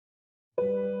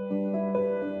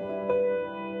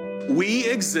We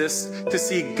exist to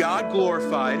see God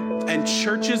glorified and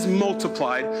churches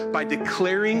multiplied by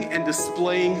declaring and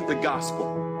displaying the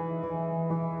gospel.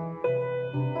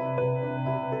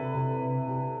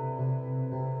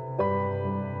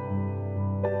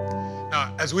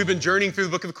 Now, as we've been journeying through the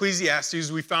book of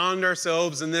Ecclesiastes, we found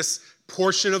ourselves in this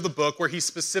portion of the book where he's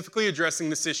specifically addressing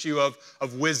this issue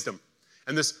of wisdom.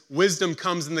 And this wisdom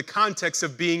comes in the context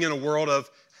of being in a world of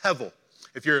hevel.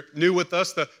 If you're new with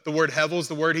us, the word hevel is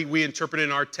the word we interpret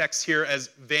in our text here as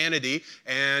vanity,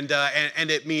 and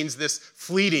it means this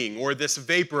fleeting or this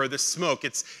vapor or this smoke.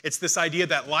 It's this idea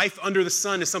that life under the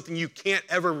sun is something you can't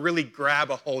ever really grab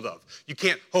a hold of. You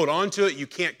can't hold on to it. You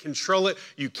can't control it.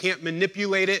 You can't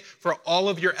manipulate it. For all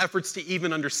of your efforts to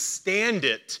even understand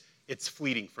it, it's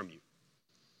fleeting from you.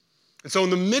 And so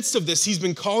in the midst of this, he's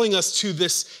been calling us to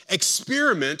this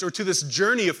experiment or to this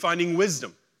journey of finding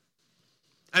wisdom.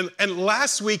 And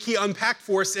last week, he unpacked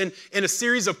for us in a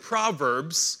series of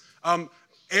proverbs,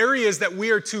 areas that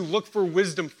we are to look for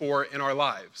wisdom for in our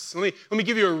lives. Let me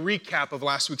give you a recap of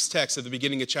last week's text at the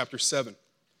beginning of chapter 7.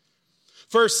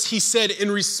 First, he said in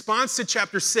response to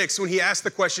chapter 6, when he asked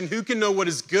the question, who can know what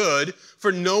is good, for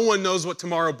no one knows what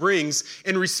tomorrow brings,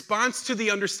 in response to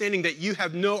the understanding that you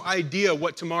have no idea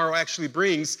what tomorrow actually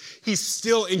brings, he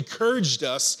still encouraged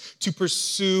us to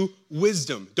pursue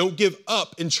wisdom. Don't give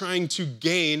up in trying to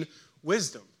gain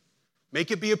wisdom.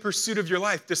 Make it be a pursuit of your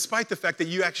life, despite the fact that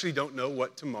you actually don't know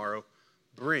what tomorrow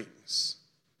brings.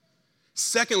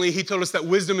 Secondly, he told us that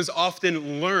wisdom is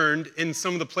often learned in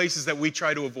some of the places that we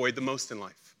try to avoid the most in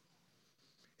life.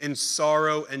 In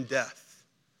sorrow and death,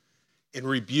 in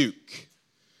rebuke,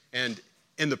 and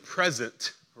in the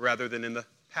present rather than in the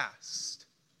past.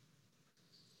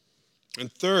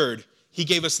 And third, he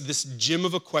gave us this gem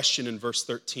of a question in verse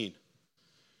 13.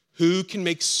 Who can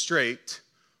make straight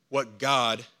what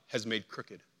God has made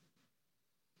crooked?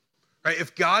 Right?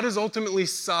 If God is ultimately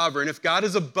sovereign, if God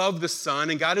is above the sun,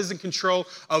 and God is in control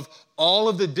of all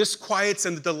of the disquiets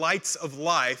and the delights of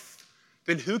life,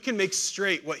 then who can make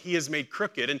straight what he has made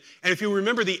crooked? And if you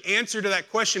remember, the answer to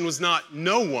that question was not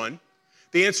no one.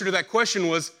 The answer to that question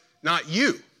was not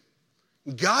you.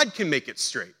 God can make it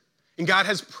straight. And God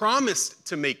has promised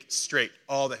to make straight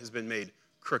all that has been made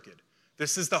crooked.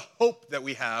 This is the hope that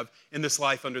we have in this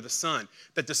life under the sun,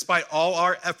 that despite all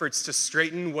our efforts to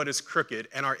straighten what is crooked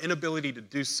and our inability to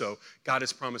do so, God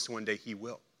has promised one day he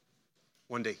will.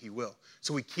 One day he will.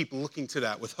 So we keep looking to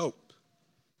that with hope.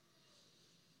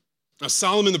 Now,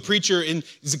 Solomon the preacher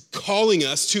is calling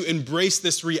us to embrace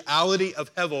this reality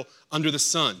of hevel under the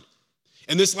sun.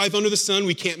 In this life under the sun,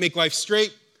 we can't make life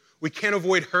straight. We can't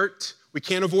avoid hurt. We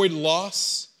can't avoid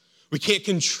loss. We can't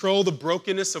control the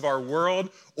brokenness of our world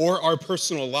or our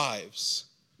personal lives.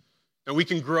 Now, we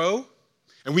can grow,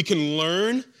 and we can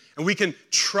learn, and we can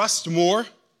trust more,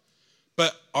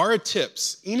 but our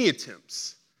attempts, any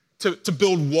attempts, to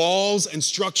build walls and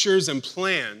structures and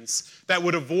plans that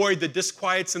would avoid the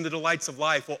disquiets and the delights of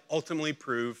life will ultimately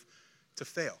prove to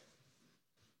fail.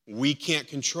 We can't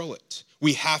control it.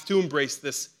 We have to embrace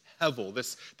this hevel,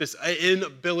 this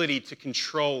inability to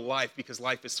control life, because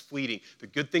life is fleeting. The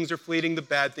good things are fleeting, the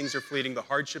bad things are fleeting, the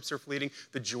hardships are fleeting,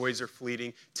 the joys are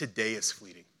fleeting. Today is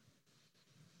fleeting.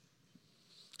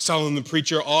 Solomon the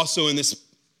preacher also in this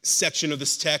section of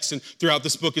this text and throughout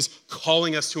this book is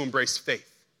calling us to embrace faith.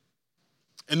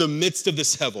 In the midst of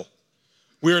this hevel,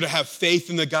 we are to have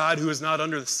faith in the God who is not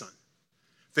under the sun.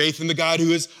 Faith in the God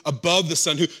who is above the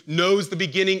sun, who knows the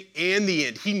beginning and the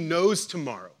end. He knows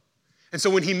tomorrow. And so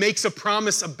when he makes a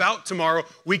promise about tomorrow,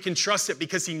 we can trust it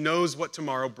because he knows what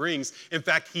tomorrow brings. In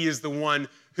fact, he is the one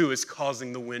who is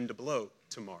causing the wind to blow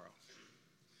tomorrow.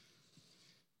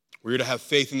 We're to have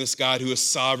faith in this God who is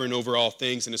sovereign over all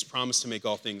things and has promised to make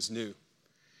all things new.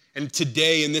 And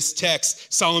today in this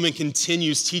text, Solomon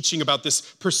continues teaching about this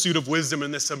pursuit of wisdom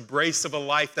and this embrace of a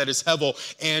life that is hevel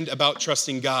and about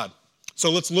trusting God. So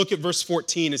let's look at verse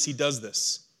 14 as he does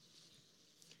this.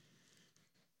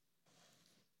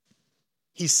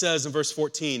 He says in verse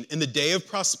 14, in the day of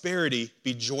prosperity,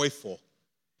 be joyful.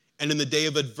 And in the day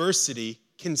of adversity,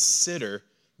 consider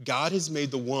God has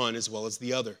made the one as well as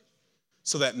the other,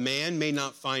 so that man may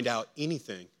not find out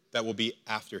anything that will be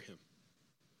after him.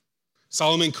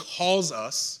 Solomon calls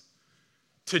us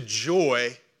to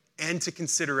joy and to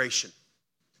consideration,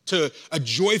 to a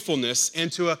joyfulness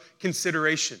and to a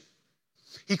consideration.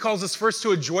 He calls us first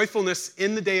to a joyfulness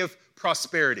in the day of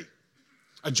prosperity.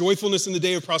 A joyfulness in the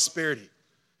day of prosperity.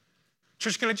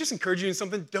 Church, can I just encourage you in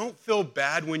something? Don't feel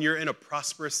bad when you're in a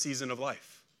prosperous season of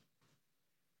life.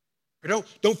 Or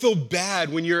don't feel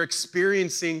bad when you're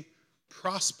experiencing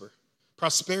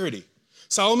prosperity.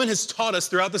 Solomon has taught us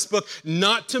throughout this book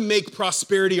not to make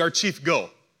prosperity our chief goal,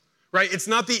 right? It's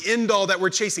not the end all that we're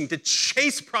chasing. To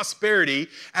chase prosperity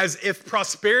as if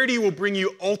prosperity will bring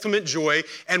you ultimate joy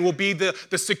and will be the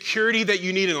security that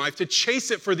you need in life. To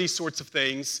chase it for these sorts of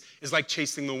things is like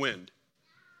chasing the wind.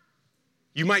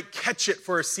 You might catch it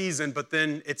for a season, but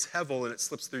then it's hevel and it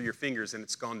slips through your fingers and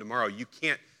it's gone tomorrow. You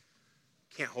can't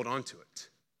hold on to it.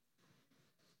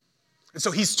 And so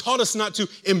he's taught us not to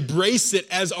embrace it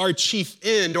as our chief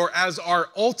end or as our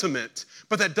ultimate,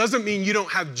 but that doesn't mean you don't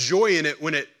have joy in it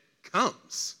when it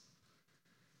comes.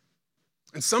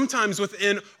 And sometimes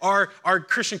within our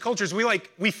Christian cultures,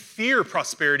 we fear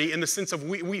prosperity in the sense of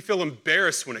we feel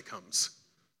embarrassed when it comes.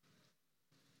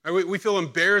 We feel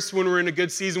embarrassed when we're in a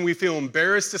good season. We feel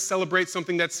embarrassed to celebrate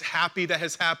something that's happy that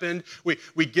has happened.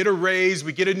 We get a raise,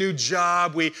 we get a new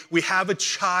job, we have a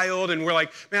child, and we're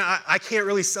like, man, I can't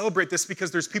really celebrate this because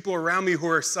there's people around me who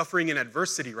are suffering in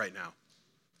adversity right now.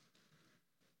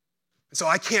 And so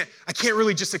I can't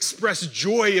really just express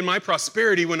joy in my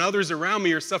prosperity when others around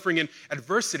me are suffering in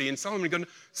adversity. And Solomon is going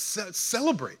to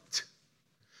celebrate.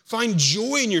 Find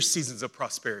joy in your seasons of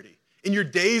prosperity, in your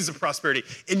days of prosperity,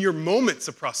 in your moments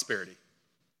of prosperity.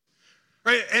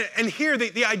 Right? And here,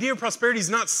 the idea of prosperity is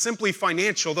not simply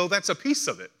financial, though that's a piece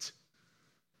of it.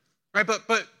 Right?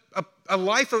 But a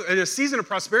life, a season of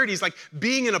prosperity is like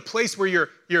being in a place where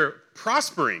you're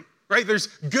prospering. Right? There's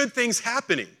good things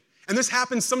happening. And this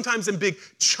happens sometimes in big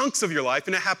chunks of your life,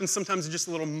 and it happens sometimes in just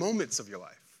little moments of your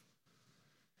life.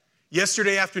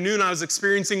 Yesterday afternoon, I was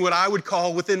experiencing what I would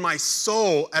call within my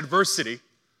soul adversity.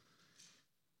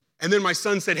 And then my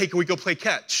son said, hey, can we go play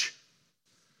catch?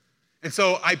 And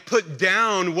so I put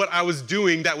down what I was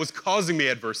doing that was causing me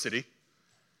adversity.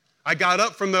 I got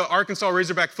up from the Arkansas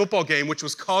Razorback football game, which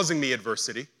was causing me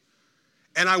adversity.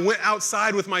 And I went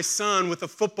outside with my son with a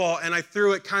football, and I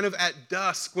threw it kind of at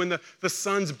dusk when the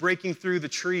sun's breaking through the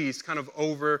trees kind of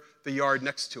over the yard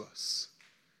next to us.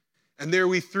 And there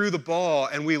we threw the ball,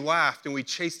 and we laughed, and we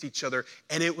chased each other,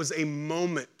 and it was a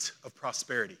moment of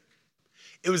prosperity.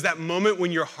 It was that moment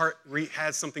when your heart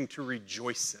has something to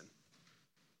rejoice in.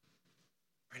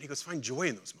 Right? He goes, find joy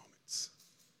in those moments.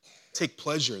 Take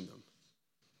pleasure in them.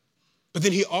 But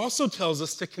then he also tells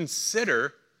us to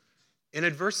consider in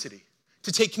adversity,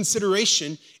 to take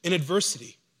consideration in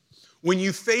adversity. When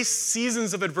you face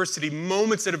seasons of adversity,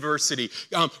 moments of adversity,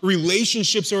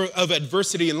 relationships of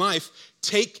adversity in life,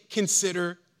 take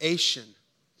consideration.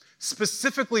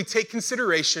 Specifically, take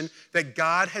consideration that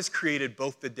God has created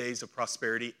both the days of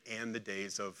prosperity and the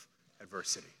days of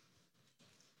adversity.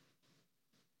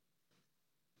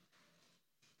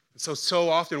 So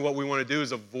often what we want to do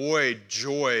is avoid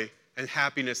joy and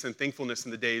happiness and thankfulness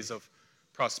in the days of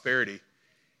prosperity.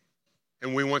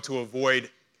 And we want to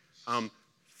avoid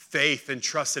faith and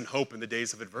trust and hope in the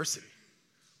days of adversity.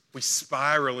 We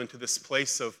spiral into this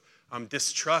place of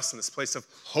distrust and this place of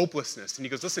hopelessness. And he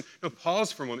goes, listen, no,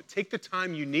 pause for a moment. Take the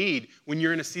time you need when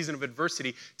you're in a season of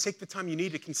adversity. Take the time you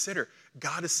need to consider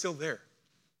God is still there.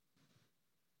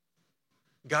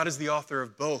 God is the author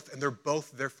of both, and they're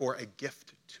both, therefore, a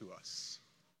gift to us.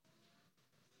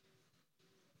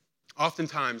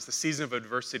 Oftentimes, the season of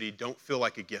adversity don't feel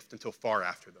like a gift until far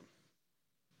after them.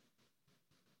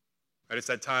 Right? It's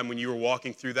that time when you were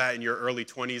walking through that in your early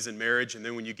 20s in marriage, and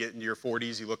then when you get into your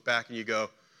 40s, you look back and you go,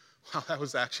 wow, that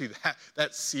was actually,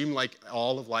 that seemed like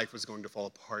all of life was going to fall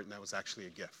apart, and that was actually a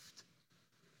gift.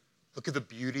 Look at the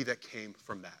beauty that came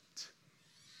from that.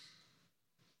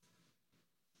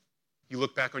 You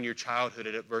look back on your childhood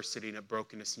at adversity and at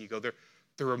brokenness, and you go,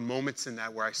 there were moments in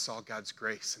that where I saw God's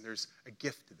grace, and there's a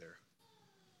gift there.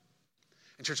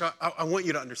 And church, I want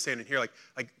you to understand in here,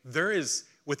 like there is,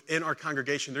 within our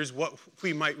congregation, there's what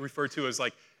we might refer to as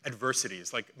like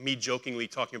adversities, like me jokingly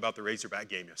talking about the Razorback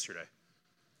game yesterday.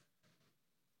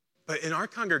 But in our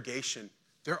congregation,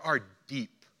 there are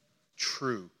deep,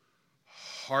 true,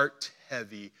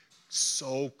 heart-heavy,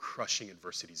 soul-crushing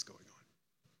adversities going on.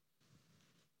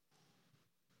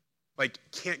 Like,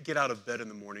 can't get out of bed in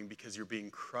the morning because you're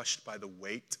being crushed by the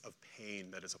weight of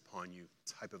pain that is upon you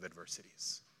type of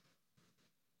adversities.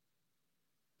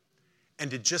 And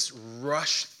to just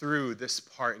rush through this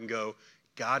part and go,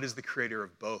 God is the creator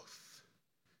of both,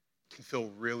 can feel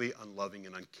really unloving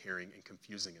and uncaring and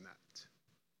confusing in that.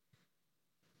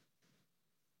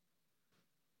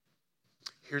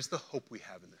 Here's the hope we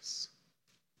have in this.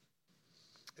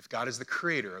 If God is the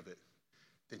creator of it,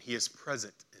 then he is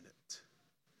present in it.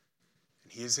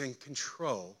 And he is in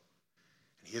control,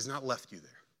 and he has not left you there.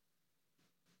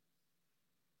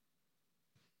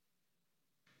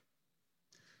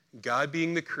 God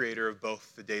being the creator of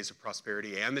both the days of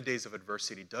prosperity and the days of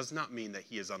adversity does not mean that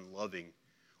he is unloving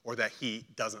or that he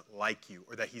doesn't like you,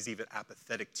 or that he's even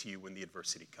apathetic to you when the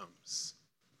adversity comes.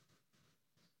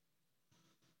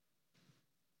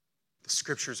 The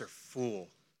scriptures are full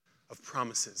of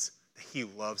promises that he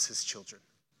loves his children.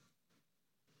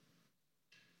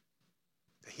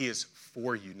 That he is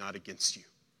for you, not against you.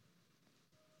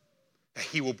 That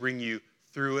he will bring you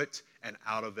through it and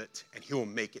out of it, and he will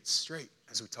make it straight,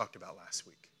 as we talked about last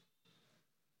week.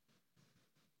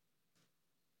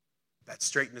 That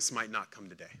straightness might not come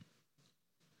today,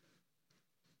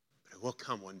 but it will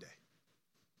come one day.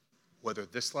 Whether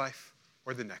this life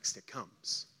or the next, it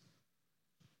comes.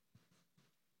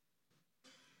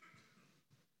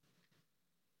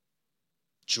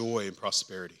 Joy and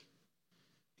prosperity,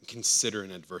 and consider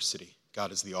in adversity.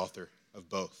 God is the author of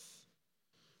both.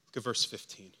 Look at verse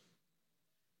 15.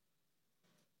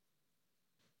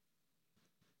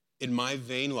 In my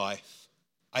vain life,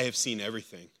 I have seen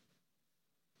everything.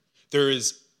 There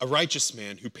is a righteous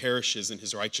man who perishes in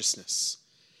his righteousness,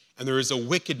 and there is a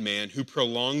wicked man who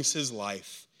prolongs his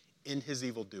life in his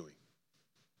evil doing.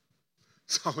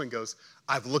 Solomon goes,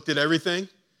 I've looked at everything.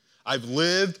 I've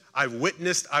lived, I've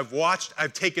witnessed, I've watched,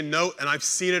 I've taken note, and I've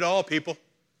seen it all, people.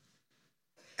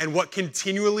 And what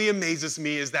continually amazes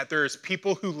me is that there is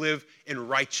people who live in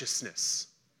righteousness,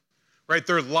 right?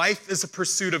 Their life is a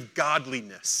pursuit of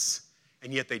godliness,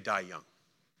 and yet they die young.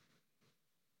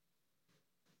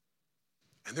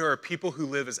 And there are people who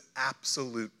live as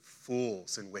absolute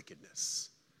fools in wickedness.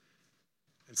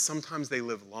 And sometimes they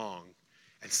live long,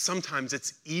 and sometimes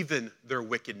it's even their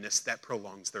wickedness that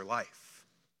prolongs their life.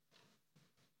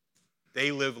 They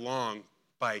live long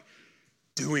by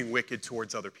doing wicked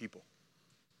towards other people.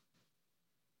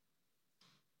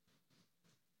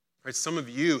 Right? Some of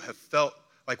you have felt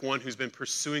like one who's been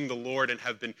pursuing the Lord and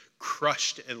have been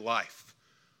crushed in life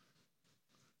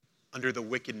under the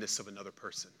wickedness of another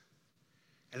person.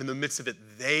 And in the midst of it,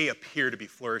 they appear to be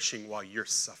flourishing while you're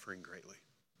suffering greatly.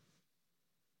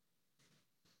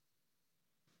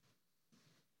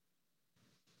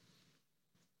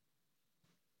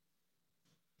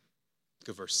 Look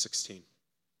at verse 16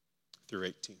 through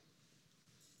 18.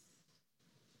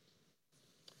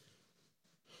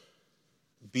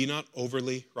 Be not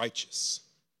overly righteous.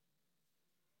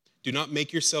 Do not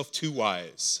make yourself too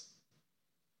wise.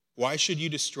 Why should you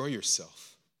destroy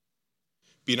yourself?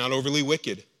 Be not overly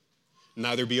wicked,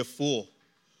 neither be a fool.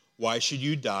 Why should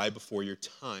you die before your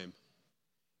time?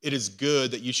 It is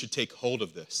good that you should take hold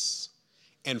of this,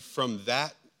 and from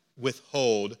that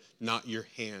withhold not your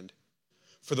hand.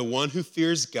 For the one who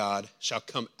fears God shall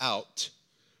come out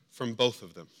from both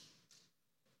of them.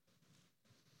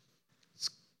 It's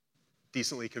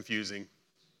decently confusing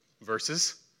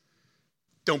verses.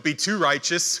 Don't be too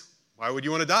righteous. Why would you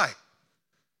want to die?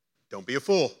 Don't be a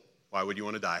fool. Why would you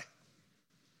want to die?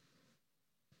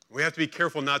 We have to be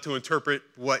careful not to interpret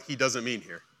what he doesn't mean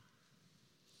here.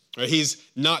 Right? He's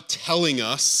not telling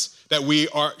us that we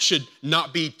should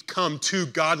not become too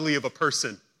godly of a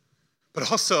person, but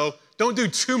also don't do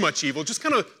too much evil. Just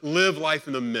kind of live life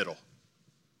in the middle.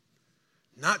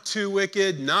 Not too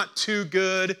wicked, not too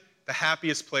good. The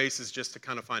happiest place is just to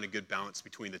kind of find a good balance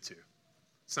between the two.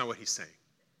 It's not what he's saying.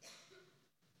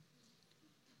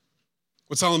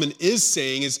 What Solomon is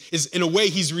saying is in a way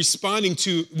he's responding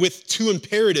to with two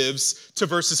imperatives to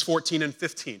verses 14 and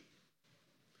 15.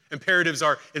 Imperatives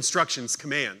are instructions,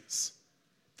 commands,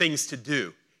 things to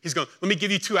do. He's going, let me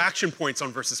give you two action points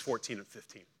on verses 14 and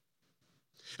 15.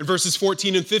 In verses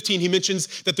 14 and 15, he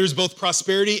mentions that there's both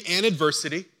prosperity and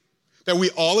adversity, that we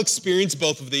all experience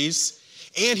both of these.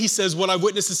 And he says, what I've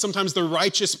witnessed is sometimes the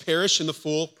righteous perish and the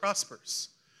fool prospers.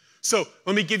 So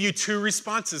let me give you two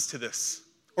responses to this,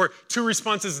 or two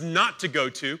responses not to go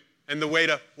to, and the way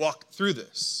to walk through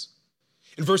this.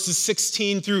 In verses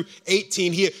 16 through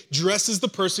 18, he addresses the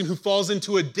person who falls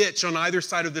into a ditch on either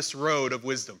side of this road of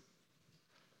wisdom.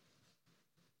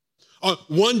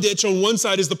 One ditch on one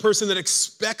side is the person that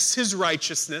expects his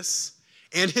righteousness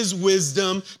and his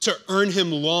wisdom to earn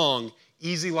him long,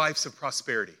 easy lives of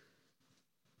prosperity.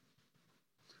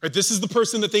 Right, this is the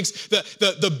person that thinks that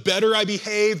the better I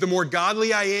behave, the more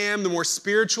godly I am, the more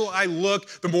spiritual I look,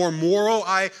 the more moral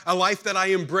a life that I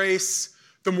embrace,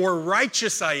 the more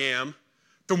righteous I am,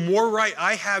 the more right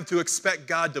I have to expect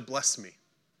God to bless me.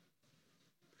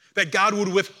 That God would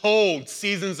withhold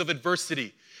seasons of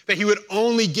adversity, that he would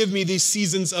only give me these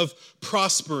seasons of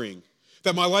prospering,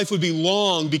 that my life would be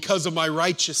long because of my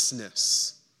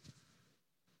righteousness.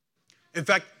 In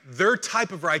fact, their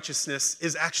type of righteousness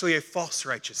is actually a false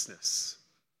righteousness.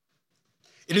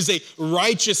 It is a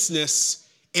righteousness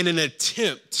in an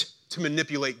attempt to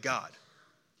manipulate God.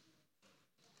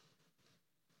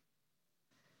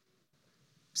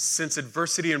 since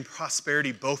adversity and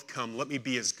prosperity both come, let me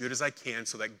be as good as I can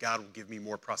so that God will give me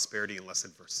more prosperity and less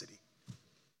adversity.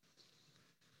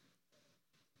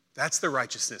 That's the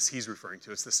righteousness he's referring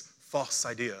to. It's this false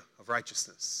idea of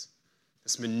righteousness,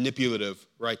 this manipulative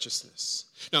righteousness.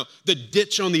 Now, the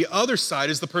ditch on the other side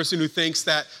is the person who thinks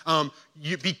that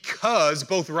because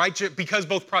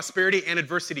both prosperity and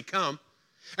adversity come,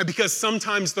 and because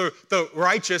sometimes the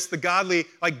righteous, the godly,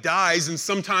 dies, and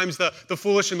sometimes the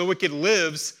foolish and the wicked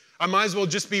lives, I might as well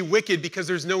just be wicked because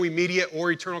there's no immediate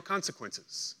or eternal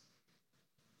consequences.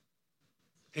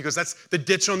 He goes, that's the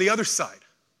ditch on the other side.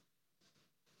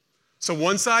 So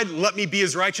one side, let me be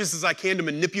as righteous as I can to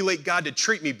manipulate God to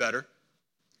treat me better.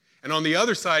 And on the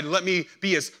other side, let me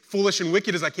be as foolish and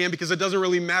wicked as I can because it doesn't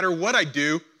really matter what I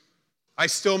do, I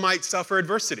still might suffer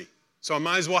adversity. So I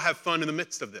might as well have fun in the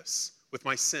midst of this with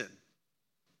my sin.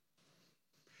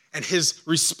 And his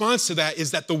response to that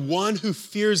is that the one who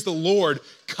fears the Lord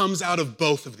comes out of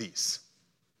both of these.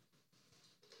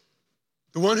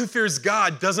 The one who fears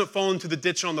God doesn't fall into the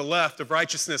ditch on the left of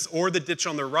righteousness or the ditch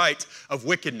on the right of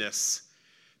wickedness.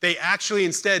 They actually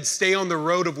instead stay on the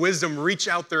road of wisdom, reach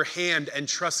out their hand, and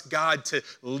trust God to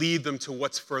lead them to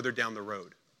what's further down the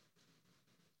road.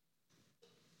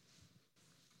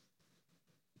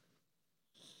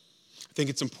 I think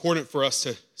it's important for us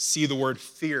to see the word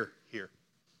fear here.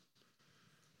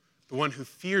 The one who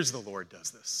fears the Lord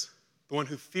does this. The one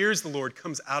who fears the Lord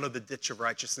comes out of the ditch of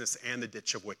righteousness and the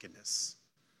ditch of wickedness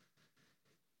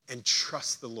and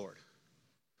trusts the Lord.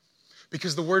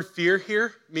 Because the word fear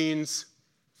here means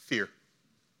fear.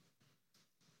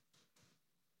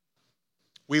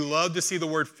 We love to see the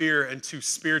word fear and to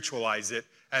spiritualize it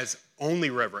as only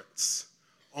reverence,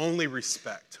 only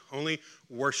respect, only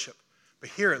worship. But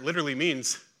here it literally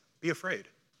means be afraid.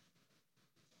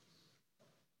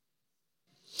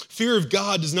 Fear of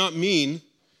God does not mean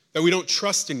that we don't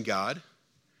trust in God.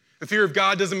 The fear of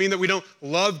God doesn't mean that we don't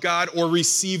love God or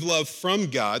receive love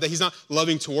from God, that he's not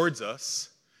loving towards us.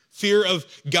 Fear of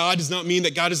God does not mean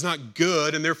that God is not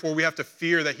good, and therefore we have to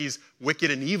fear that he's wicked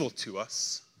and evil to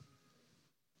us.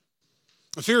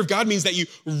 The fear of God means that you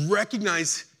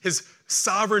recognize his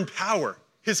sovereign power,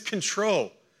 his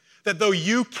control, that though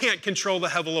you can't control the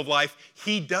hevel of life,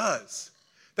 he does.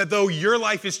 That though your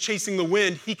life is chasing the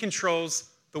wind, he controls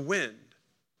the wind.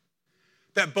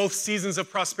 That both seasons of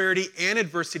prosperity and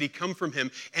adversity come from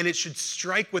him, and it should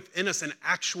strike within us an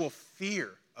actual fear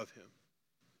of him.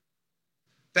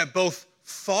 That both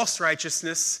false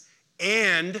righteousness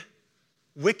and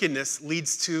wickedness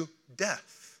leads to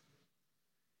death.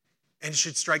 And it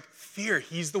should strike fear.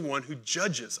 He's the one who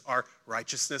judges our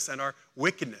righteousness and our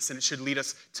wickedness, and it should lead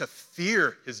us to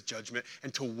fear his judgment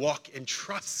and to walk in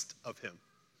trust of him.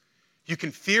 You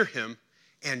can fear him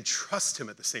and trust him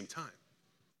at the same time.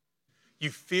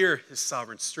 You fear his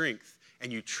sovereign strength,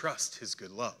 and you trust his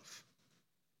good love.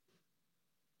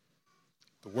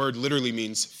 The word literally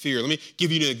means fear. Let me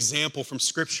give you an example from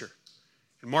Scripture.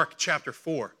 In Mark chapter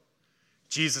 4,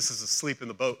 Jesus is asleep in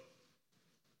the boat.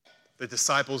 The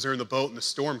disciples are in the boat, and the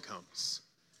storm comes.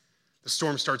 The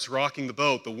storm starts rocking the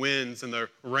boat, the winds and the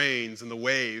rains and the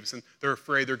waves, and they're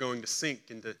afraid they're going to sink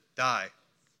and to die.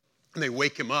 And they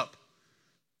wake him up.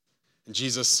 And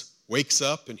Jesus wakes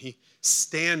up, and he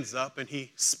stands up, and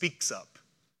he speaks up.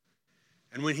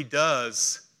 And when he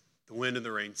does, the wind and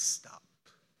the rain stop.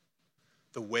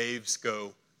 The waves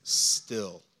go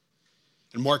still.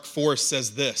 And Mark 4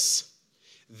 says this,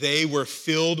 they were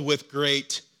filled with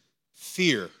great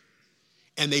fear,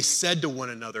 and they said to one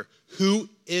another, who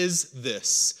is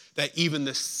this that even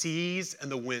the seas and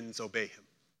the winds obey him?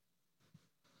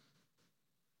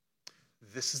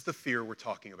 This is the fear we're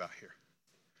talking about here.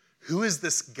 Who is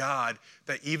this God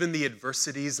that even the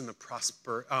adversities and the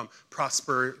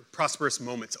prosperous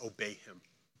moments obey him?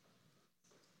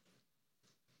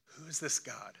 Who is this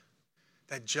God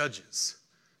that judges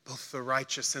both the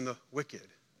righteous and the wicked?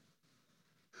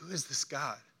 Who is this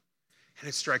God? And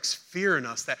it strikes fear in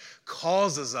us that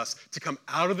causes us to come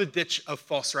out of the ditch of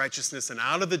false righteousness and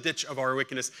out of the ditch of our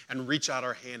wickedness and reach out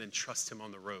our hand and trust him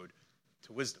on the road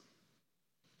to wisdom.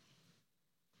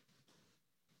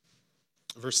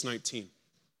 Verse 19.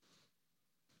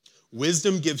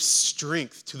 Wisdom gives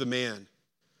strength to the man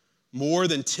more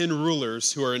than 10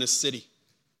 rulers who are in a city.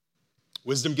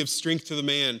 Wisdom gives strength to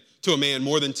a man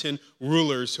more than 10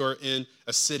 rulers who are in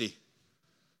a city.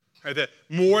 Right, that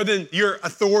more than your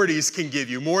authorities can give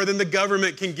you, more than the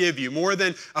government can give you, more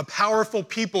than a powerful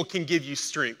people can give you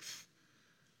strength.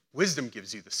 Wisdom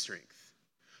gives you the strength.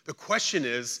 The question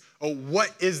is,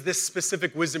 what is this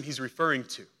specific wisdom he's referring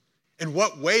to? In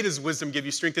what way does wisdom give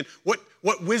you strength? And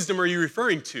what wisdom are you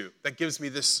referring to that gives me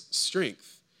this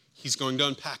strength? he's going to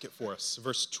unpack it for us.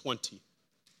 Verse 20.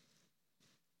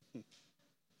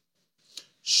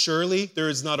 Surely there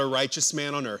is not a righteous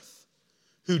man on earth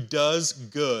who does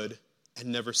good and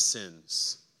never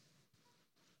sins.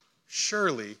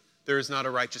 Surely there is not a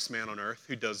righteous man on earth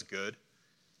who does good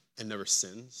and never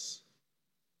sins.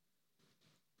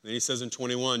 And then he says in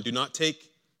 21, do not take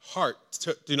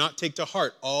to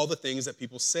heart all the things that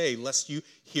people say, lest you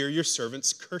hear your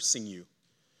servants cursing you.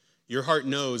 Your heart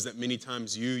knows that many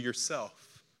times you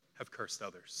yourself have cursed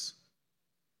others.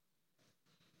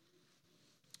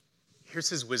 Here's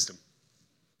his wisdom.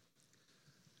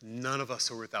 None of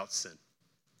us are without sin.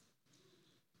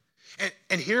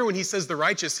 And here when he says the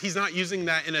righteous, he's not using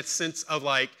that in a sense of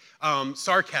like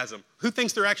sarcasm. Who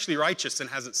thinks they're actually righteous and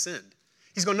hasn't sinned?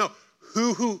 He's going, no,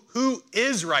 who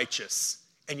is righteous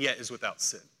and yet is without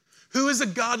sin? Who is a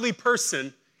godly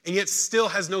person and yet still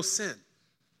has no sin?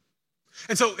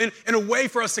 And so in a way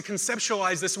for us to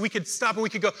conceptualize this, we could stop and we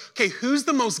could go, okay, who's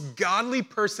the most godly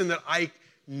person that I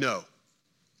know?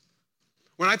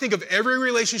 When I think of every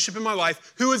relationship in my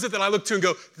life, who is it that I look to and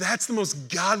go, that's the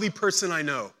most godly person I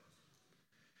know?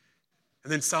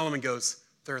 And then Solomon goes,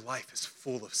 their life is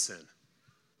full of sin.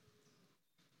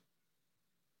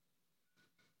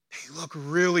 They look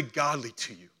really godly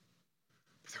to you,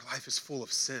 but their life is full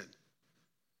of sin.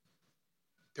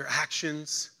 Their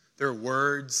actions, their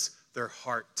words, their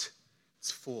heart is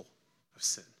full of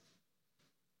sin.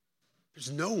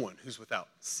 There's no one who's without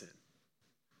sin.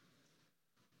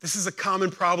 This is a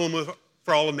common problem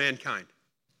for all of mankind.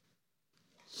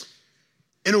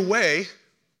 In a way,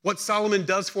 what Solomon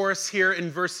does for us here in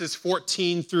verses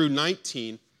 14 through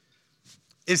 19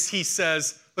 is he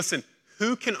says, listen,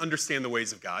 who can understand the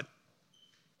ways of God?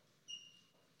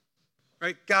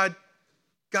 Right? God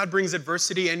brings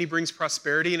adversity and he brings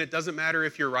prosperity, and it doesn't matter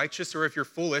if you're righteous or if you're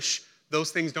foolish.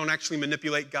 Those things don't actually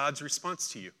manipulate God's response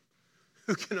to you.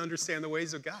 Who can understand the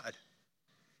ways of God?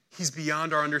 He's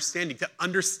beyond our understanding. To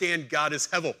understand God is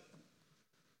hevel.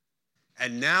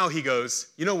 And now he goes,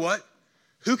 you know what?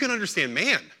 Who can understand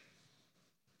man?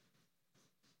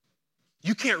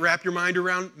 You can't wrap your mind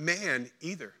around man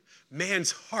either.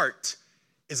 Man's heart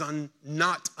is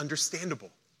not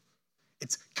understandable.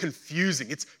 It's confusing.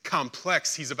 It's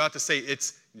complex. He's about to say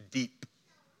it's deep.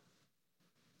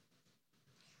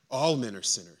 All men are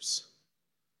sinners.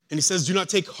 And he says, do not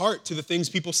take heart to the things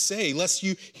people say, lest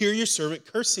you hear your servant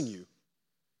cursing you.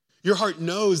 Your heart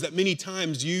knows that many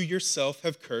times you yourself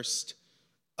have cursed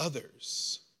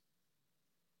others.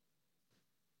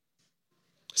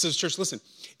 So, church, listen,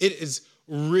 it is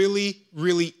really,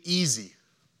 really easy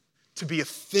to be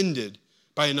offended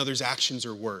by another's actions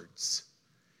or words.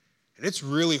 And it's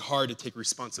really hard to take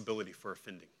responsibility for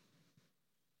offending.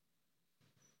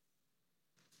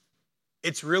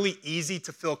 It's really easy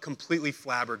to feel completely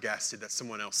flabbergasted that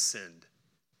someone else sinned.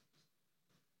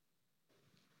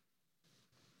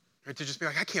 Right? To just be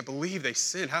like, I can't believe they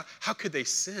sinned. How could they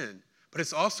sin? But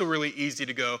it's also really easy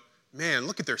to go, man,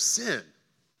 look at their sin.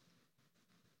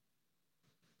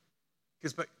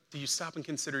 But do you stop and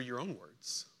consider your own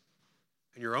words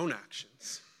and your own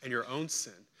actions and your own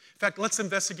sin? In fact, let's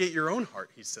investigate your own heart,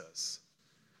 he says.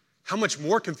 How much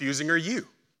more confusing are you?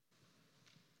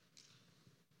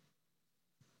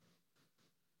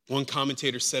 One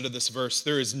commentator said of this verse,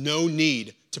 there is no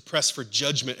need to press for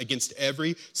judgment against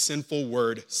every sinful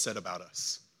word said about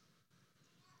us.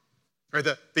 Right?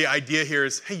 The idea here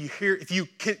is, hey, if you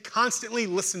can constantly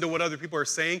listen to what other people are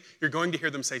saying, you're going to hear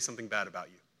them say something bad about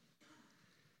you.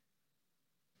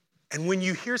 And when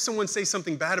you hear someone say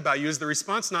something bad about you, is the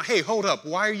response not, hey, hold up,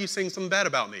 why are you saying something bad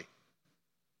about me?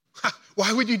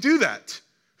 Why would you do that?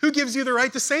 Who gives you the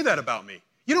right to say that about me?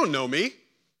 You don't know me. And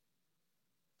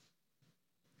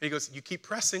he goes, you keep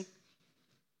pressing,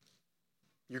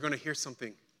 you're going to hear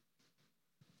something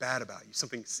bad about you,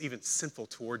 something even sinful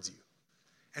towards you.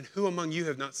 And who among you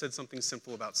have not said something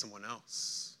sinful about someone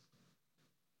else?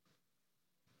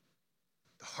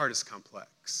 The heart is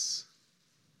complex.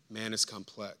 Man is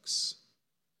complex.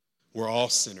 We're all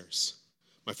sinners.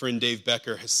 My friend Dave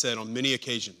Becker has said on many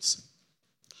occasions,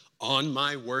 on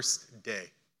my worst day,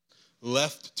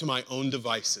 left to my own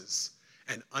devices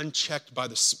and unchecked by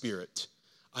the Spirit,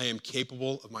 I am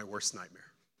capable of my worst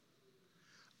nightmare.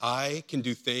 I can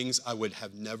do things I would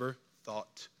have never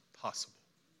thought possible.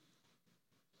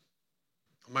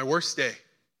 On my worst day,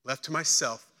 left to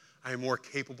myself, I am more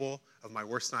capable of my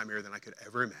worst nightmare than I could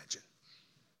ever imagine.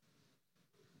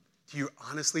 Do you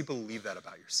honestly believe that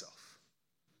about yourself?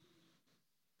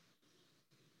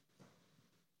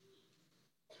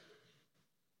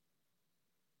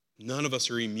 None of us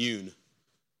are immune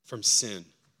from sin,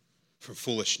 from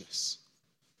foolishness.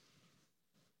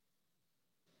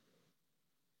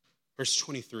 Verse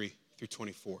 23 through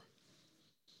 24.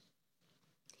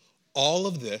 All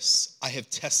of this I have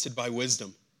tested by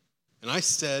wisdom, and I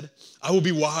said, I will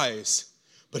be wise,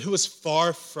 but it was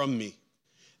far from me.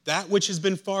 That which has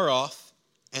been far off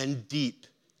and deep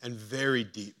and very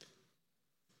deep.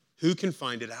 Who can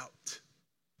find it out?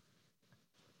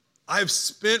 I have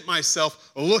spent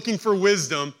myself looking for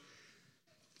wisdom.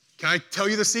 Can I tell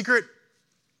you the secret?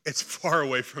 It's far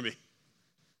away from me.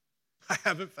 I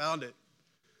haven't found it.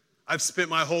 I've spent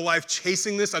my whole life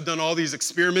chasing this. I've done all these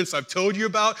experiments I've told you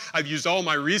about. I've used all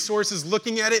my resources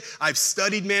looking at it. I've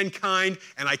studied mankind,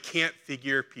 and I can't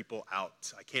figure people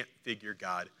out. I can't figure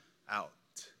God out.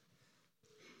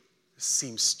 This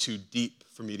seems too deep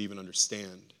for me to even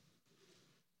understand.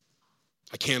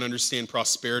 I can't understand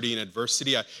prosperity and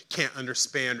adversity. I can't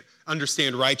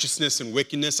understand righteousness and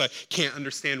wickedness. I can't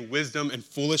understand wisdom and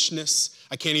foolishness.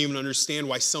 I can't even understand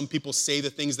why some people say the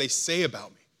things they say about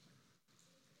me.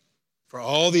 For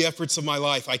all the efforts of my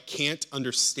life, I can't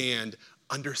understand.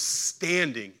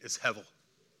 Understanding is hevel.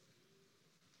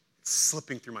 It's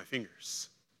slipping through my fingers.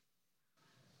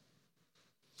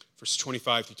 Verse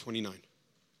 25 through 29.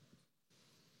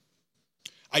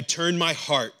 I turned my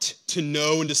heart to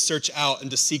know and to search out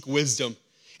and to seek wisdom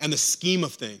and the scheme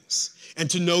of things, and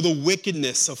to know the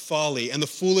wickedness of folly and the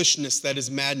foolishness that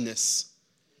is madness.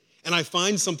 And I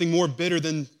find something more bitter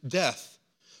than death.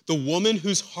 The woman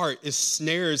whose heart is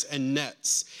snares and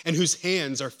nets, and whose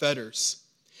hands are fetters.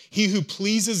 He who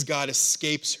pleases God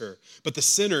escapes her, but the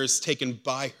sinner is taken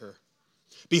by her.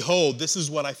 Behold, this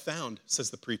is what I found, says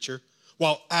the preacher,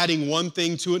 while adding one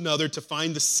thing to another to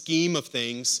find the scheme of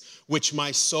things, which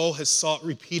my soul has sought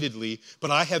repeatedly,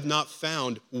 but I have not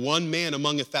found. One man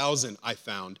among 1,000 I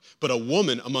found, but a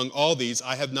woman among all these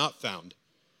I have not found.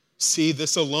 See,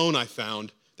 this alone I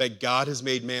found, that God has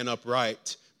made man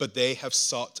upright, but they have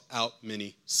sought out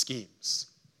many schemes.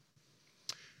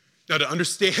 Now, to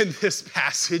understand this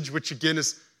passage, which again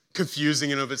is confusing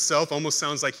in of itself, almost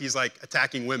sounds like he's like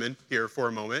attacking women here for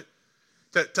a moment.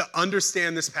 To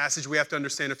understand this passage, we have to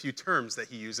understand a few terms that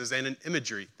he uses and an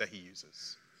imagery that he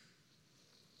uses.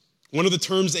 One of the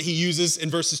terms that he uses in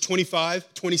verses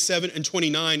 25, 27, and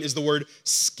 29 is the word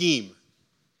scheme.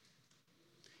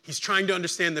 He's trying to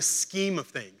understand the scheme of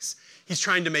things. He's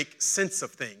trying to make sense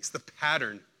of things, the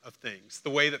pattern of things, the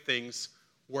way that things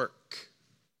work.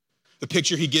 The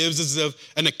picture he gives is of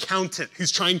an accountant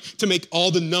who's trying to make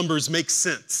all the numbers make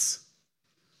sense.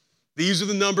 These are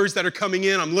the numbers that are coming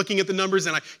in. I'm looking at the numbers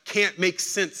and I can't make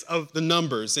sense of the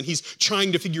numbers. And he's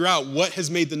trying to figure out what has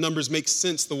made the numbers make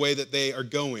sense the way that they are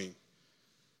going.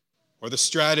 Or the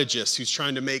strategist who's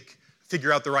trying to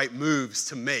figure out the right moves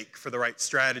to make for the right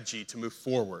strategy to move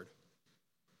forward.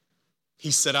 He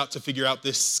set out to figure out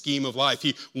this scheme of life.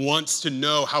 He wants to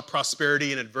know how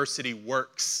prosperity and adversity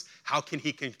works. How can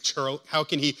he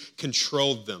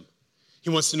control them? He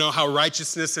wants to know how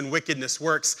righteousness and wickedness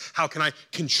works. How can I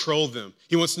control them?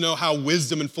 He wants to know how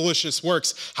wisdom and foolishness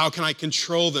works. How can I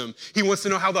control them? He wants to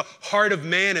know how the heart of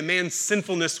man and man's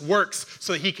sinfulness works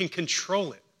so that he can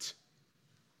control it.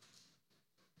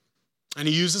 And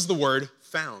he uses the word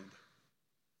found.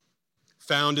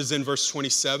 Found is in verse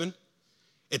 27.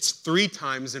 It's 3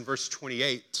 times in verse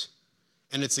 28,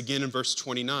 and it's again in verse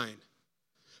 29.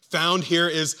 Found here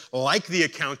is like the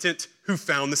accountant who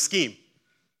found the scheme.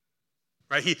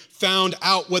 Right? He found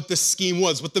out what the scheme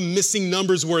was, what the missing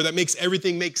numbers were that makes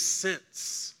everything make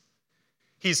sense.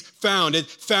 He's found.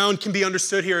 Found can be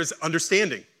understood here as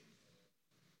understanding.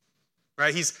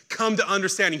 Right? He's come to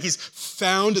understanding. He's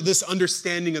found this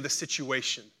understanding of the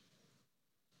situation.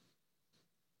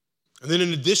 And then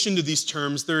in addition to these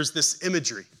terms, there's this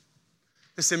imagery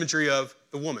of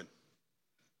the woman.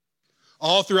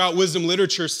 All throughout wisdom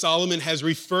literature, Solomon has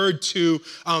referred to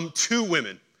 2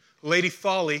 women, Lady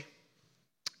Folly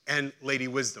and Lady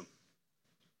Wisdom.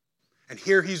 And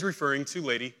here he's referring to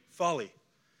Lady Folly.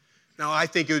 Now, I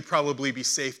think it would probably be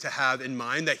safe to have in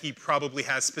mind that he probably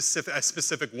has a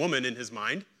specific woman in his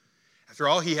mind. After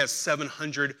all, he has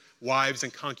 700 wives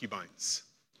and concubines.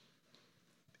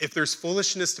 If there's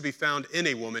foolishness to be found in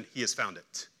a woman, he has found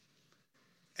it.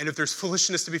 And if there's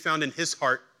foolishness to be found in his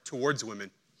heart towards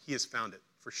women, he has found it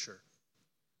for sure.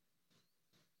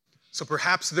 So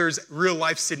perhaps there's real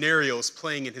life scenarios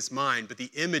playing in his mind, but the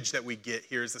image that we get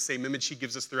here is the same image he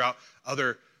gives us throughout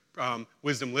other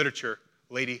wisdom literature,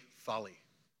 Lady Folly.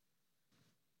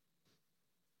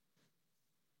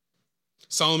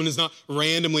 Solomon is not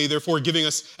randomly, therefore, giving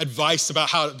men advice about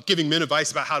how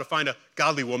to find a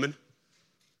godly woman.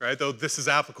 Right? Though this is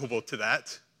applicable to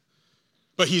that.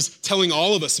 But he's telling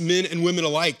all of us, men and women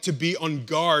alike, to be on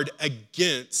guard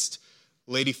against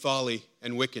Lady Folly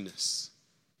and wickedness.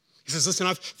 He says, listen,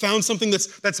 I've found something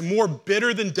that's more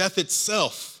bitter than death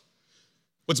itself.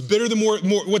 What's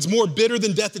more bitter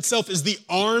than death itself is the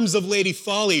arms of Lady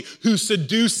Folly, who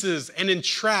seduces and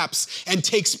entraps and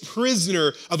takes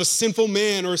prisoner of a sinful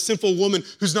man or a sinful woman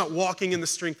who's not walking in the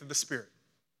strength of the Spirit.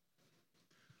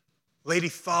 Lady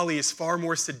Folly is far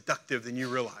more seductive than you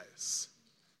realize.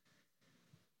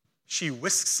 She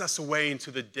whisks us away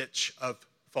into the ditch of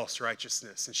false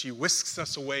righteousness, and she whisks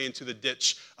us away into the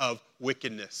ditch of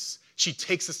wickedness. She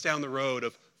takes us down the road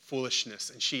of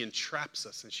foolishness, and she entraps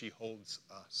us, and she holds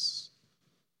us.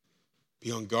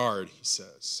 Be on guard, he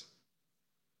says.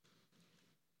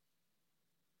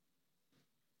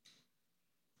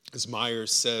 As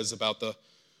Myers says about the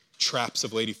traps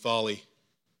of Lady Folly,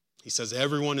 he says,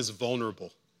 everyone is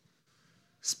vulnerable,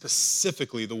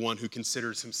 specifically the one who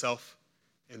considers himself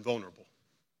invulnerable.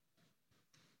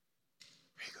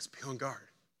 He goes, be on guard.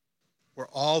 We're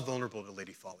all vulnerable to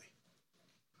Lady Folly.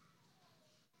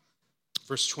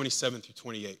 Verse 27 through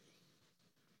 28.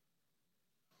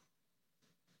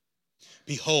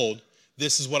 Behold,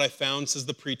 this is what I found, says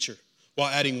the preacher, while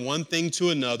adding one thing to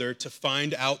another to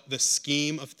find out the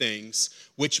scheme of things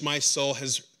which my soul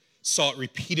has sought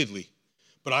repeatedly.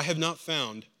 But I have not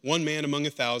found. One man among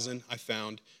 1,000 I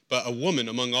found, but a woman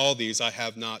among all these I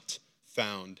have not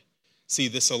found. See,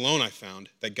 this alone I found,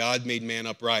 that God made man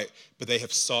upright, but they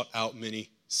have sought out many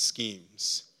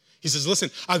schemes. He says, listen,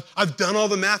 I've done all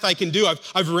the math I can do.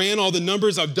 I've ran all the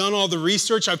numbers. I've done all the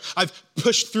research. I've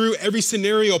pushed through every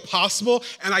scenario possible,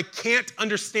 and I can't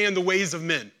understand the ways of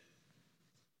men.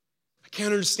 I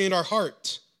can't understand our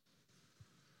heart.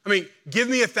 I mean, give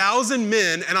me 1,000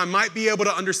 men, and I might be able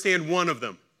to understand one of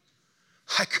them.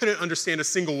 I couldn't understand a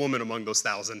single woman among those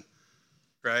 1,000,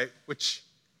 right? Which,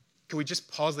 can we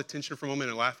just pause the tension for a moment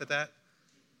and laugh at that?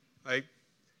 Like,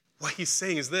 what he's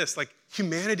saying is this, like,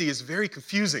 humanity is very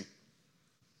confusing.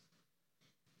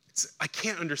 I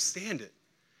can't understand it.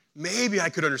 Maybe I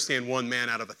could understand one man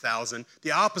out of 1,000.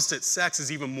 The opposite sex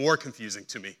is even more confusing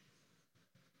to me.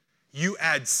 You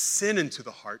add sin into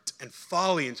the heart and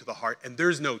folly into the heart, and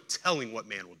there's no telling what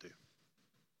man will do.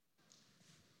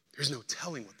 There's no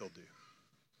telling what they'll do.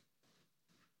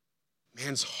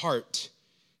 Man's heart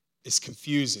is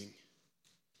confusing.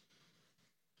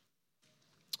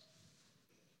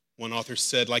 One author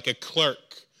said, like a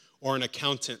clerk or an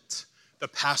accountant, the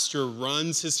pastor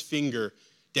runs his finger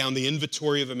down the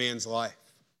inventory of a man's life,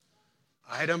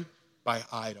 item by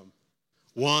item,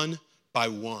 one by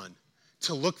one,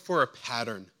 to look for a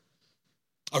pattern,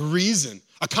 a reason,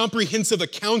 a comprehensive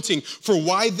accounting for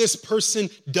why this person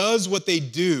does what they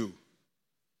do,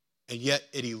 and yet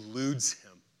it eludes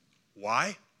him.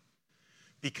 Why?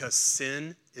 Because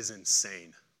sin is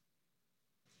insane.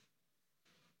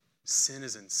 Sin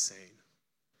is insane.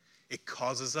 It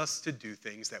causes us to do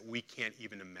things that we can't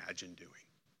even imagine doing.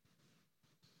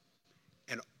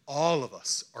 And all of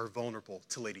us are vulnerable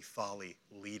to Lady Folly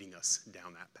leading us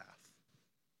down that path.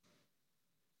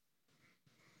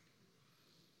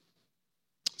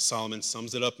 Solomon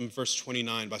sums it up in verse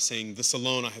 29 by saying, this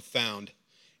alone I have found,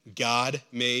 God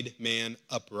made man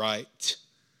upright,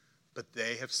 but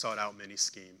they have sought out many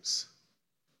schemes.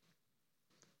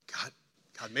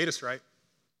 God made us right.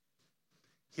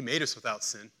 He made us without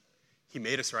sin. He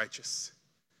made us righteous.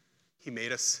 He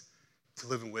made us to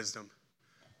live in wisdom.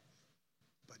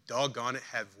 But doggone it,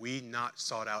 have we not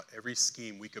sought out every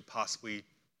scheme we could possibly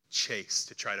chase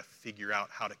to try to figure out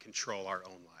how to control our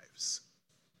own lives?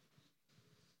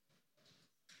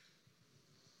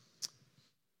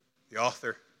 The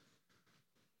author,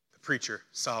 the preacher,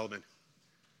 Solomon,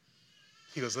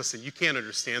 he goes, listen, you can't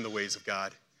understand the ways of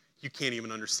God. You can't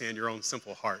even understand your own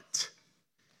simple heart.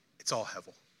 It's all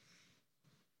hevel.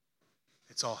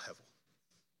 It's all hevel.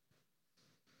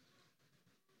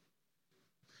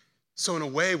 So in a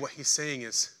way, what he's saying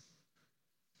is,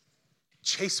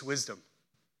 chase wisdom,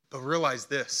 but realize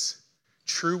this.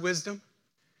 True wisdom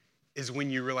is when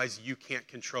you realize you can't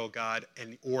control God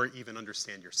or even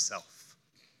understand yourself.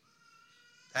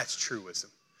 That's true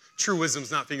wisdom. True wisdom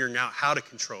is not figuring out how to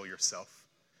control yourself.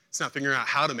 It's not figuring out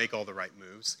how to make all the right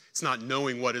moves. It's not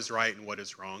knowing what is right and what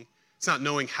is wrong. It's not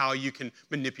knowing how you can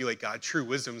manipulate God. True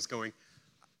wisdom is going,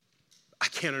 I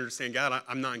can't understand God.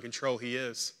 I'm not in control. He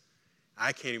is.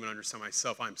 I can't even understand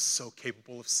myself. I'm so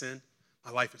capable of sin.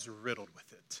 My life is riddled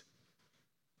with it.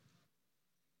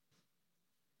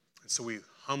 And so we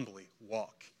humbly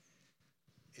walk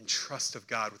in trust of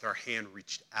God with our hand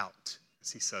reached out,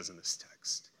 as he says in this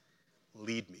text.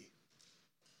 Lead me.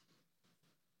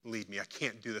 Lead me. I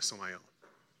can't do this on my own.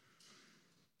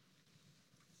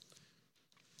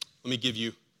 Let me give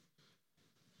you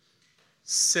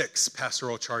 6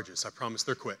 pastoral charges. I promise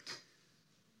they're quick.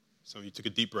 Some of you took a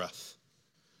deep breath.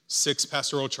 6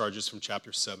 pastoral charges from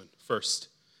chapter 7. First,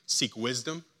 seek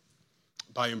wisdom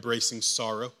by embracing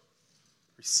sorrow,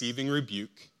 receiving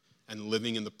rebuke, and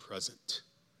living in the present,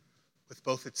 with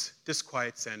both its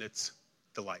disquiets and its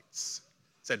delights,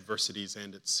 its adversities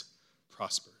and its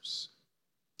prospers.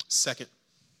 Second,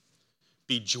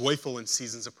 be joyful in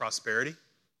seasons of prosperity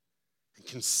and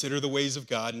consider the ways of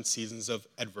God in seasons of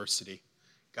adversity.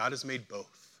 God has made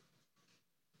both.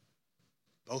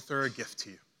 Both are a gift to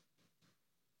you.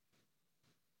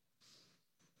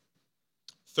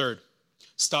 Third,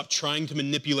 stop trying to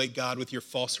manipulate God with your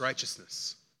false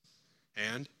righteousness.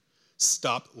 And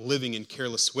stop living in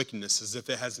careless wickedness as if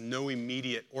it has no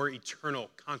immediate or eternal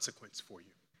consequence for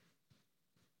you.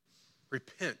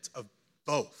 Repent of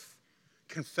both.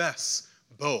 Confess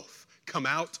both. Come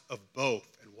out of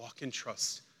both and walk in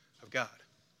trust of God.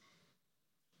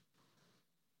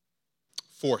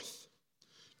 Fourth,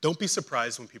 don't be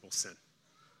surprised when people sin,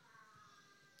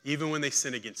 even when they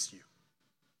sin against you.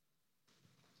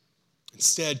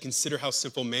 Instead, consider how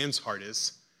sinful man's heart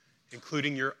is,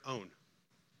 including your own.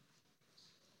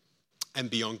 And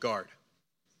be on guard.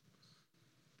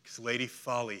 Because Lady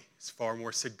Folly is far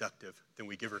more seductive than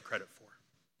we give her credit for.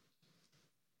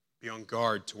 Be on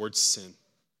guard towards sin.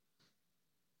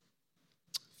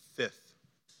 Fifth,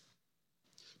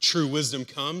 true wisdom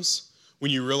comes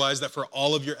when you realize that for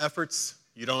all of your efforts,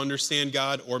 you don't understand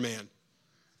God or man.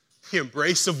 The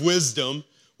embrace of wisdom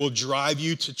will drive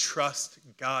you to trust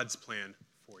God's plan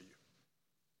for you.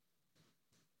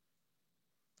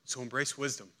 So embrace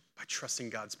wisdom by trusting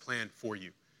God's plan for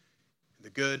you in the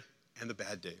good and the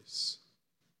bad days.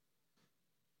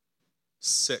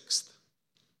 Sixth,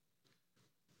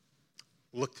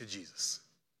 look to Jesus.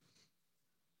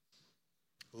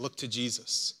 Look to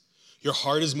Jesus. Your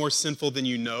heart is more sinful than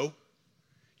you know.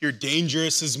 Your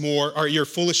foolishness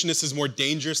is more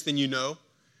dangerous than you know.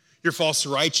 Your false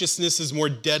righteousness is more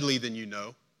deadly than you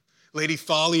know. Lady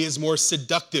Folly is more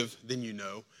seductive than you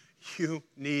know. You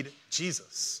need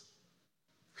Jesus.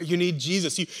 You need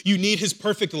Jesus. You need his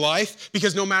perfect life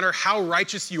because no matter how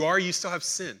righteous you are, you still have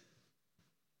sin.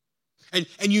 And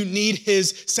you need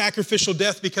his sacrificial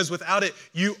death because without it,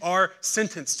 you are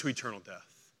sentenced to eternal death.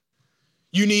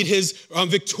 You need his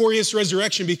victorious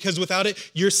resurrection because without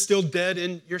it, you're still dead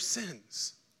in your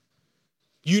sins.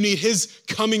 You need his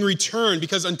coming return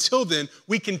because until then,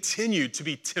 we continue to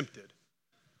be tempted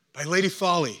by Lady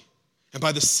Folly and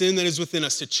by the sin that is within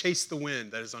us to chase the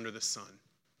wind that is under the sun.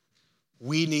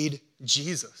 We need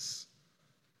Jesus.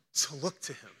 So look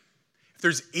to him. If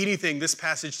there's anything this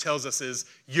passage tells us is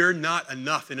you're not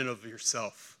enough in and of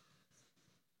yourself.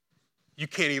 You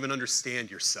can't even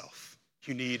understand yourself.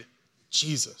 You need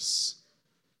Jesus.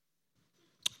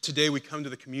 Today we come to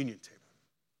the communion table,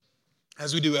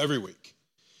 as we do every week.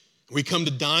 We come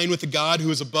to dine with the God who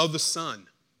is above the sun,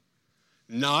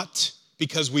 not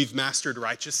because we've mastered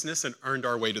righteousness and earned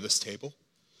our way to this table,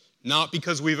 not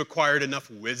because we've acquired enough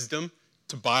wisdom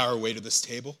to buy our way to this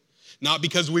table, not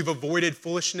because we've avoided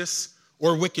foolishness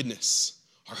or wickedness.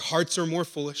 Our hearts are more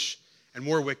foolish and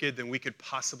more wicked than we could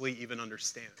possibly even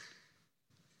understand.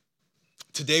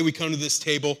 Today we come to this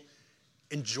table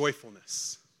in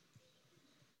joyfulness.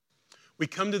 We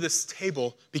come to this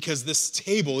table because this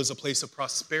table is a place of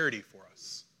prosperity for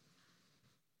us.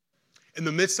 In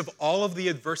the midst of all of the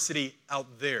adversity out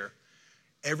there,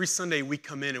 every Sunday we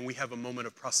come in and we have a moment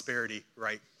of prosperity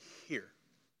right here.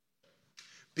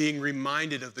 Being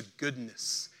reminded of the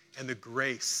goodness and the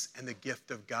grace and the gift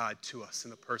of God to us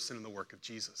in the person and the work of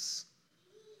Jesus.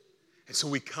 And so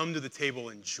we come to the table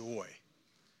in joy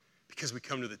because we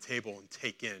come to the table and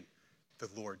take in the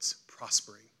Lord's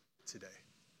prospering today.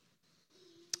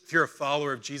 If you're a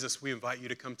follower of Jesus, we invite you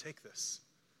to come take this.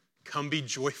 Come be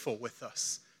joyful with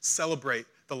us. Celebrate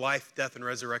the life, death, and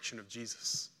resurrection of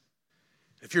Jesus.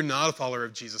 If you're not a follower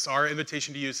of Jesus, our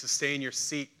invitation to you is to stay in your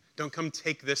seat. Don't come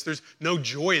take this. There's no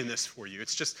joy in this for you.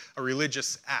 It's just a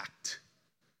religious act.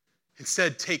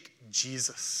 Instead, take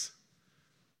Jesus.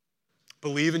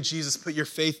 Believe in Jesus. Put your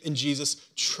faith in Jesus.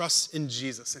 Trust in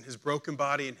Jesus and his broken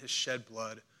body and his shed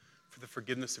blood for the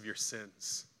forgiveness of your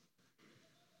sins.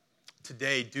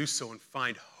 Today, do so and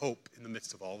find hope in the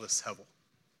midst of all this hevel.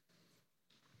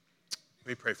 Let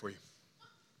me pray for you.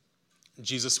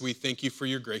 Jesus, we thank you for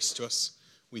your grace to us.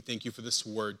 We thank you for this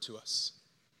word to us.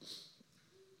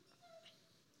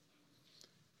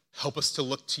 Help us to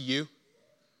look to you,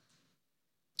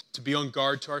 to be on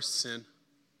guard to our sin,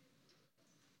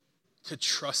 to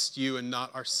trust you and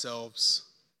not ourselves.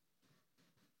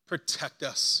 Protect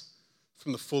us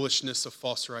from the foolishness of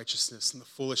false righteousness and the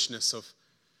foolishness of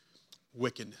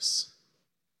wickedness.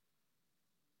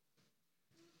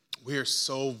 We are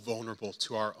so vulnerable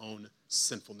to our own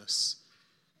sinfulness.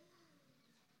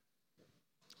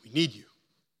 We need you.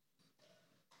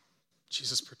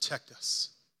 Jesus, protect us.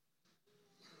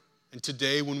 And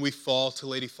today, when we fall to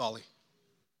Lady Folly,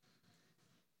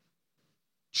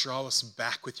 draw us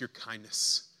back with your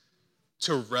kindness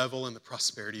to revel in the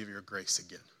prosperity of your grace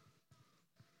again.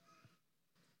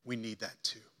 We need that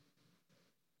too.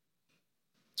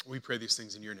 We pray these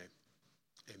things in your name.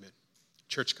 Amen.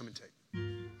 Church, come and take.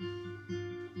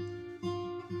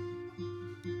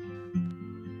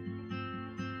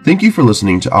 Thank you for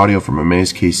listening to audio from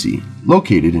Amaze KC,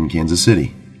 located in Kansas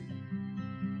City.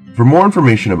 For more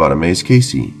information about Amaze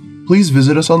KC, please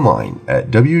visit us online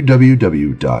at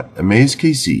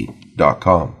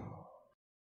www.amazekc.com.